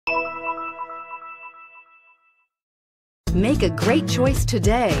Make a great choice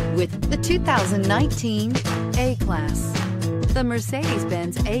today with the 2019 A-Class. The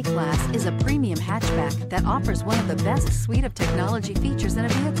Mercedes-Benz A-Class is a premium hatchback that offers one of the best suite of technology features in a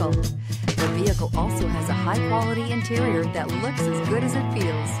vehicle. The vehicle also has a high-quality interior that looks as good as it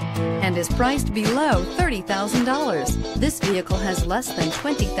feels and is priced below $30,000. This vehicle has less than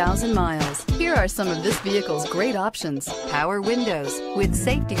 20,000 miles. Here are some of this vehicle's great options: power windows with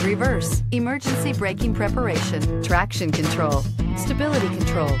safety reverse, emergency braking preparation, traction control, stability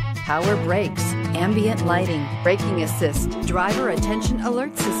control, power brakes, ambient lighting, braking assist, driver attention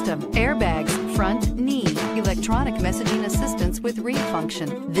alert system, airbags, front knee, electronic messaging assistance with read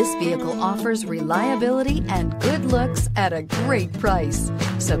function. This vehicle offers reliability and good looks at a great price.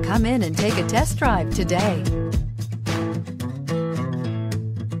 So come in and take a test drive today.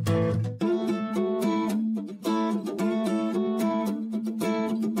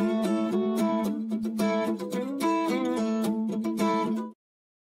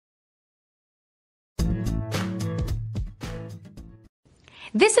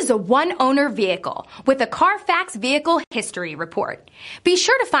 This is a one-owner vehicle with a CARFAX Vehicle History Report. Be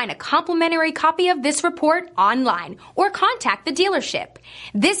sure to find a complimentary copy of this report online or contact the dealership.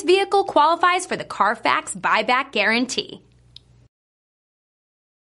 This vehicle qualifies for the CARFAX Buyback Guarantee.